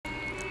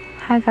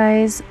Hi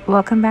guys,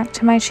 welcome back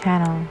to my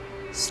channel,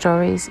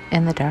 Stories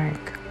in the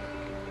Dark.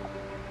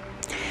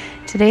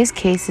 Today's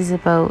case is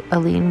about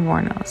Aileen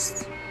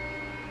Wuornos,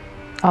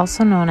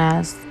 also known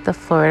as the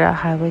Florida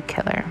Highway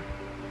Killer.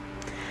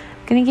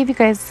 I'm going to give you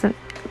guys some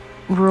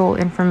rural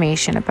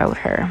information about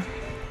her,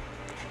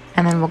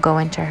 and then we'll go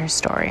into her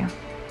story.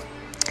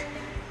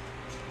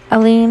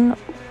 Aileen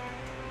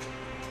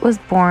was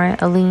born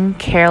Aileen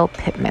Carol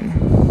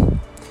Pittman.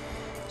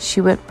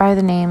 She went by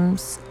the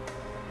names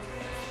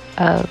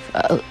of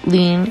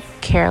Aileen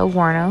Carol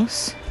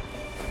Wuornos.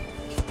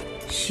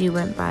 She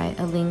went by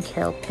Aileen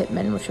Carol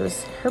Pittman, which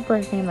was her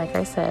birth name, like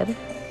I said.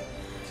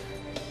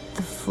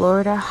 The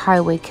Florida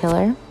Highway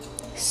Killer,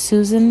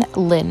 Susan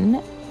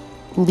Lynn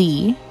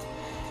Lee,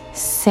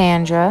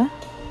 Sandra,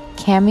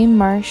 Cammie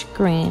Marsh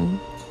Green,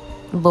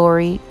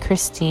 Lori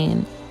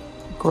Christine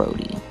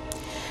Grody.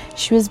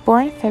 She was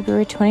born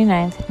February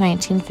 29th,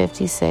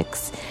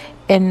 1956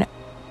 in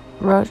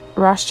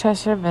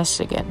Rochester,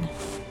 Michigan.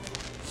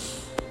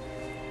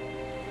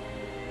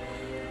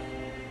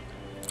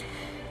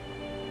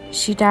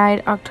 She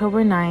died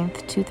October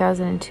 9th,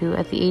 2002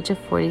 at the age of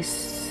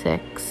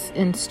 46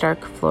 in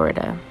Stark,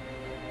 Florida.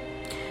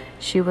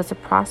 She was a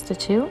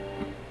prostitute,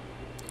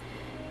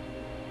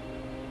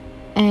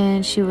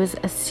 and she was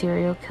a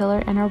serial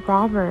killer and a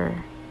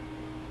robber.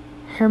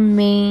 Her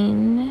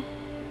main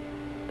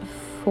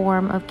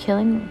form of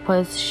killing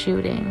was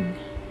shooting.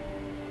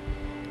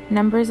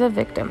 Numbers of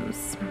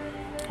victims: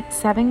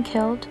 7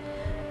 killed,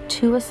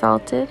 2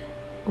 assaulted,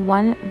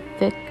 1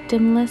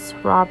 victimless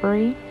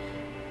robbery,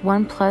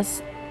 1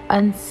 plus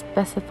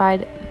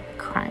unspecified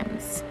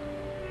crimes.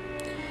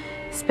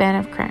 Span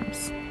of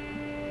crimes: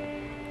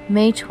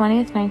 May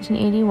 20th,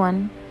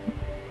 1981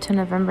 to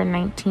November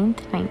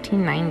 19th,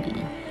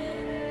 1990.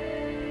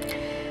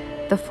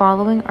 The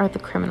following are the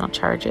criminal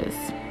charges: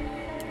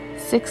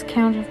 6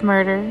 count of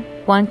murder,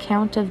 1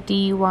 count of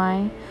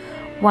DUI,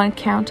 1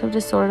 count of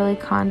disorderly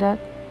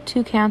conduct,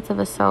 2 counts of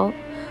assault,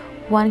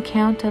 1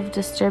 count of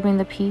disturbing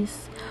the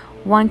peace,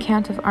 1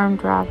 count of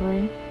armed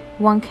robbery,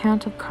 1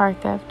 count of car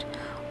theft,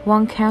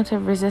 1 count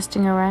of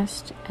resisting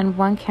arrest, and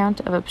 1 count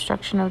of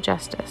obstruction of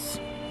justice.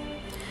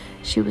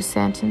 She was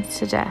sentenced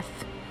to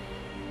death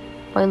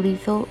by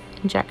lethal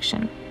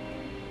injection.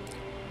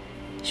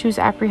 She was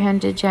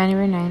apprehended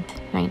January 9th,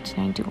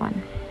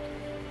 1991.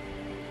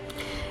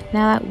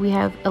 Now that we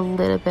have a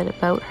little bit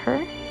about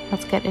her,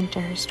 let's get into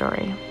her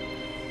story.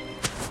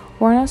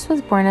 Wuornos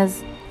was born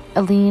as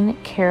Aileen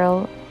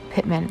Carol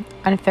Pittman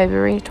on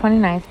February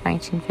 29th,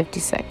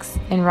 1956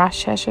 in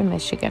Rochester,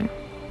 Michigan.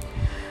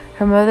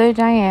 Her mother,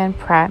 Diane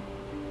Pratt,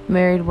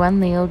 married one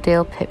Leo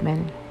Dale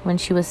Pittman when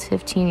she was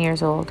 15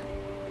 years old.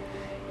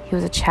 He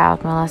was a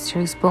child molester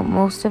who spent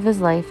most of his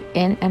life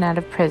in and out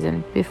of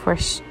prison before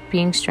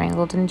being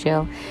strangled in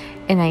jail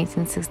in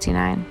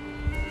 1969.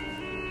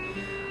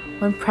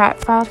 When Pratt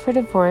filed for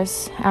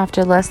divorce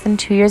after less than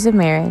 2 years of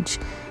marriage,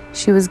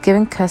 she was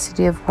given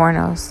custody of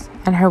Wuornos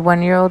and her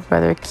 1-year-old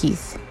brother,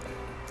 Keith.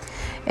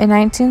 In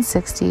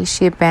 1960,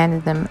 she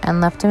abandoned them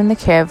and left them in the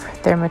care of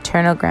their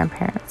maternal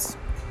grandparents.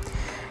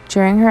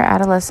 During her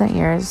adolescent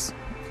years,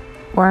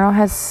 Wuornos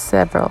had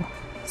several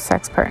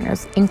sex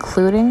partners,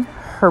 including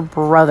her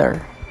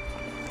brother.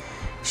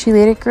 She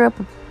later grew up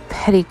a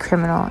petty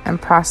criminal and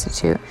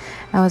prostitute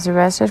and was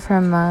arrested for,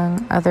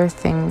 among other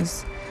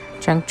things,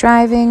 drunk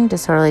driving,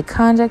 disorderly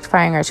conduct,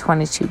 firing a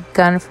 .22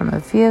 gun from a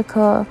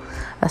vehicle,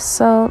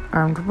 assault,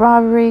 armed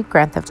robbery,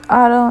 grand theft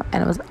auto,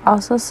 and was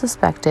also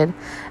suspected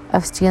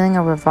of stealing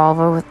a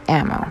revolver with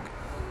ammo.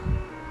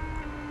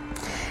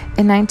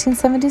 In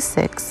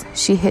 1976,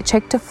 she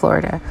hitchhiked to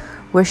Florida,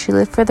 where she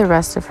lived for the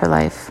rest of her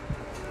life.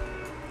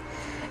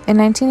 In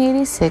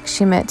 1986,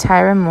 she met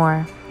Tyra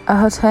Moore, a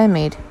hotel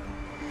maid,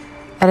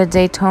 at a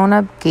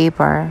Daytona gay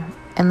bar,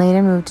 and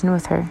later moved in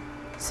with her,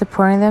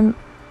 supporting them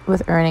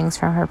with earnings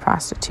from her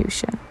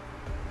prostitution.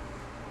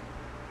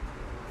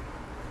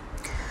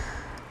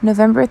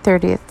 November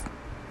 30th,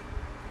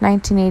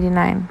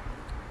 1989.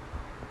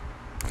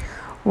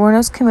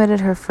 Wuornos committed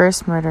her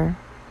first murder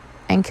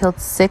and killed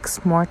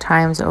 6 more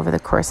times over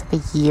the course of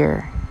a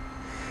year.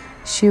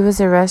 She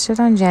was arrested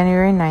on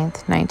January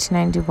 9th,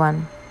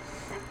 1991,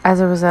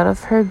 as a result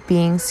of her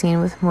being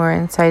seen with Moore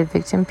inside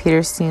victim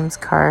Peter Steem's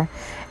car,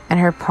 and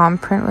her palm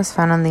print was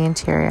found on the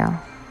interior.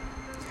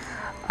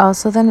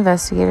 Also, the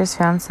investigators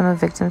found some of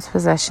the victim's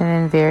possession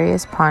in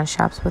various pawn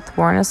shops with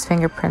Wuornos'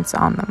 fingerprints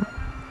on them.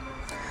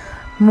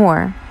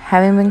 Moore,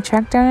 having been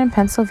tracked down in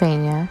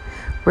Pennsylvania,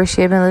 where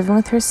she had been living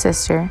with her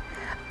sister,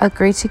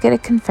 agreed to get a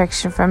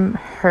confession from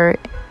her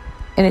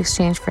in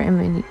exchange for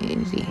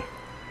immunity.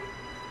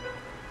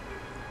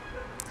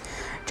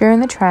 During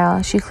the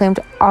trial, she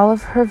claimed all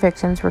of her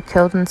victims were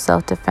killed in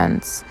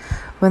self-defense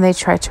when they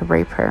tried to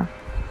rape her.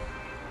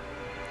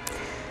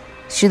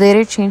 She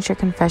later changed her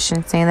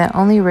confession, saying that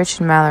only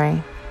Richard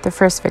Mallory, the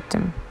first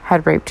victim,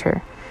 had raped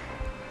her,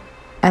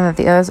 and that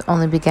the others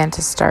only began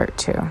to start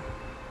to.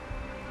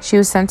 She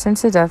was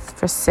sentenced to death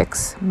for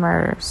 6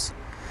 murders,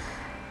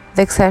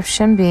 the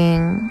exception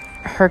being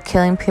her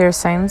killing Peter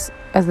Steem,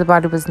 as the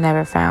body was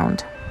never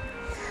found.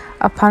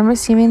 Upon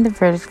receiving the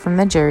verdict from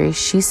the jury,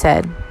 she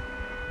said,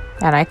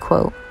 and I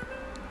quote,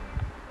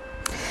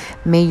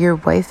 "May your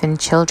wife and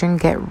children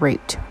get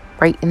raped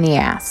right in the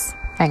ass,"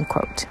 end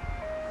quote.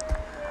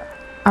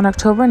 On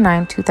October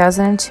 9,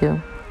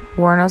 2002,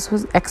 Wuornos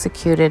was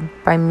executed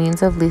by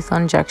means of lethal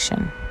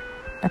injection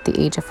at the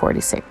age of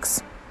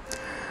 46.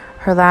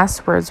 Her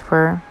last words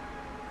were,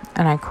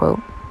 and I quote,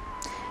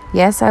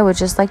 "Yes, I would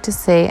just like to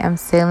say I'm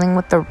sailing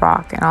with the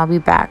Rock and I'll be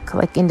back,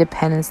 like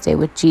Independence Day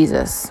with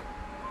Jesus.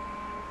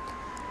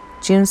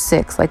 June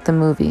 6, like the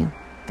movie,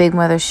 big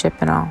mothership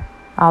and all.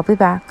 I'll be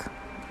back.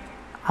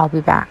 I'll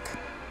be back,"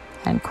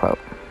 end quote.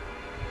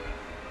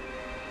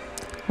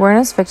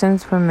 Wuornos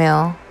victims were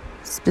male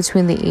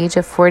between the age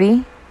of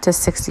 40 to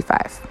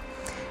 65.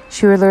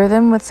 She would lure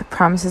them with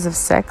promises of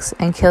sex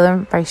and kill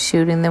them by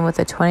shooting them with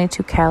a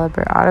 .22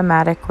 caliber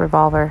automatic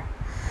revolver.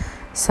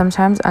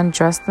 Sometimes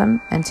undress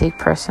them and take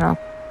personal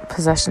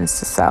possessions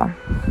to sell.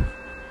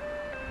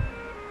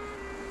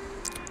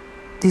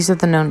 These are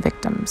the known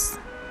victims.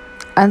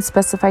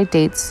 Unspecified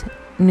dates,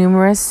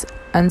 numerous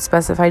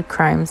unspecified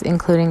crimes,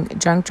 including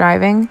drunk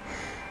driving,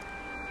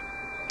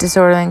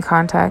 disorderly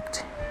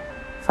conduct,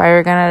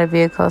 fire gun at a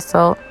vehicle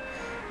assault,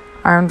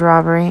 armed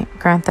robbery,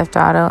 grand theft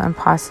auto, and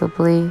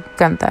possibly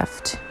gun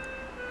theft.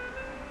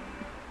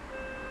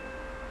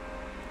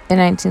 In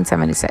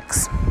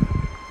 1976.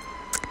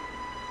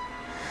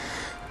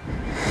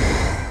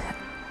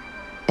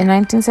 In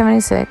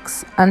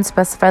 1976,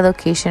 unspecified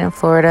location in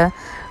Florida,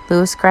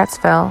 Louis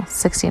Gratzfeld,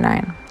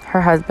 69,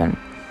 her husband,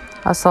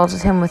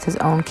 assaulted him with his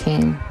own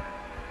cane.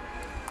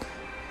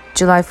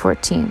 July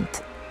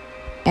 14th,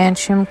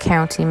 Antrim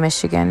County,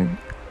 Michigan,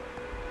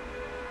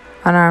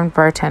 unarmed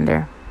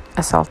bartender,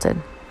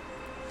 assaulted.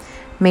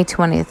 May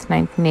 20th,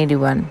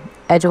 1981,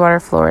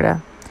 Edgewater,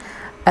 Florida,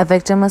 a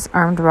victimless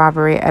armed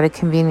robbery at a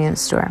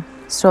convenience store,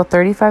 stole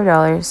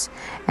 $35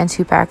 and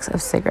 2 packs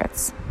of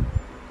cigarettes.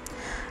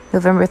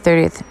 November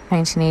 30th,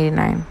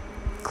 1989,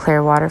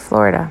 Clearwater,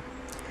 Florida,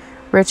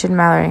 Richard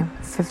Mallory,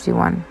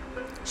 51,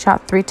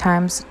 shot 3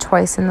 times,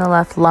 twice in the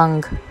left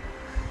lung.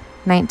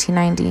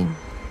 1990.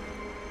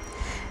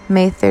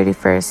 May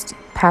 31st,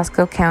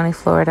 Pasco County,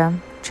 Florida,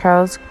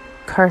 Charles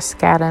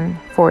Carskadden,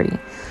 40,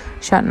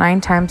 shot 9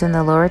 times in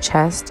the lower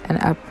chest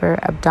and upper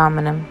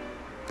abdomen.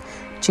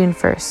 June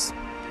 1st,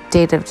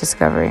 date of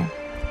discovery,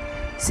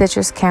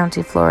 Citrus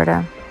County,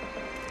 Florida,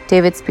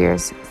 David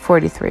Spears,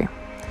 43,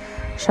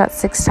 shot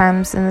 6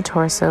 times in the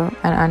torso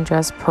and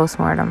undressed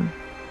post-mortem.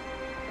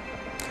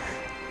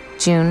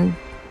 June,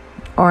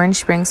 Orange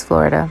Springs,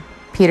 Florida,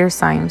 Peter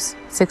Symes,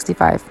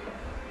 65.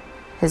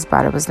 His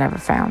body was never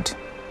found.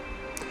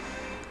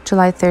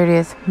 July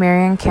 30th,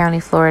 Marion County,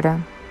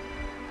 Florida,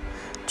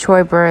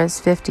 Troy Burris,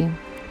 50.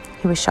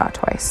 He was shot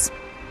twice.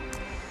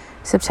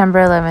 September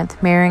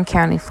 11th, Marion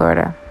County,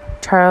 Florida,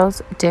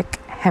 Charles Dick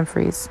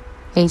Humphreys,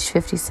 age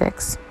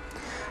 56,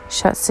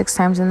 shot 6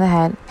 times in the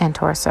head and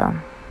torso.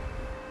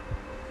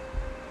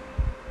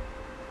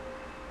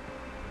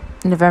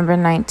 November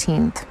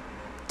 19th,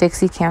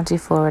 Dixie County,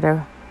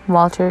 Florida,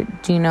 Walter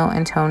Gino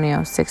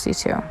Antonio,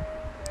 62,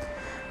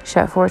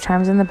 shot 4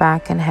 times in the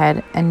back and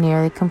head and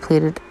nearly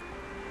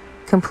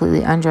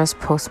completely undressed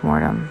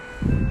post-mortem.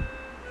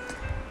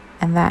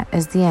 And that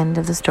is the end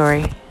of the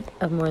story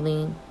of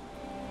Maureen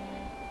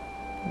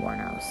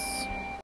Wuornos.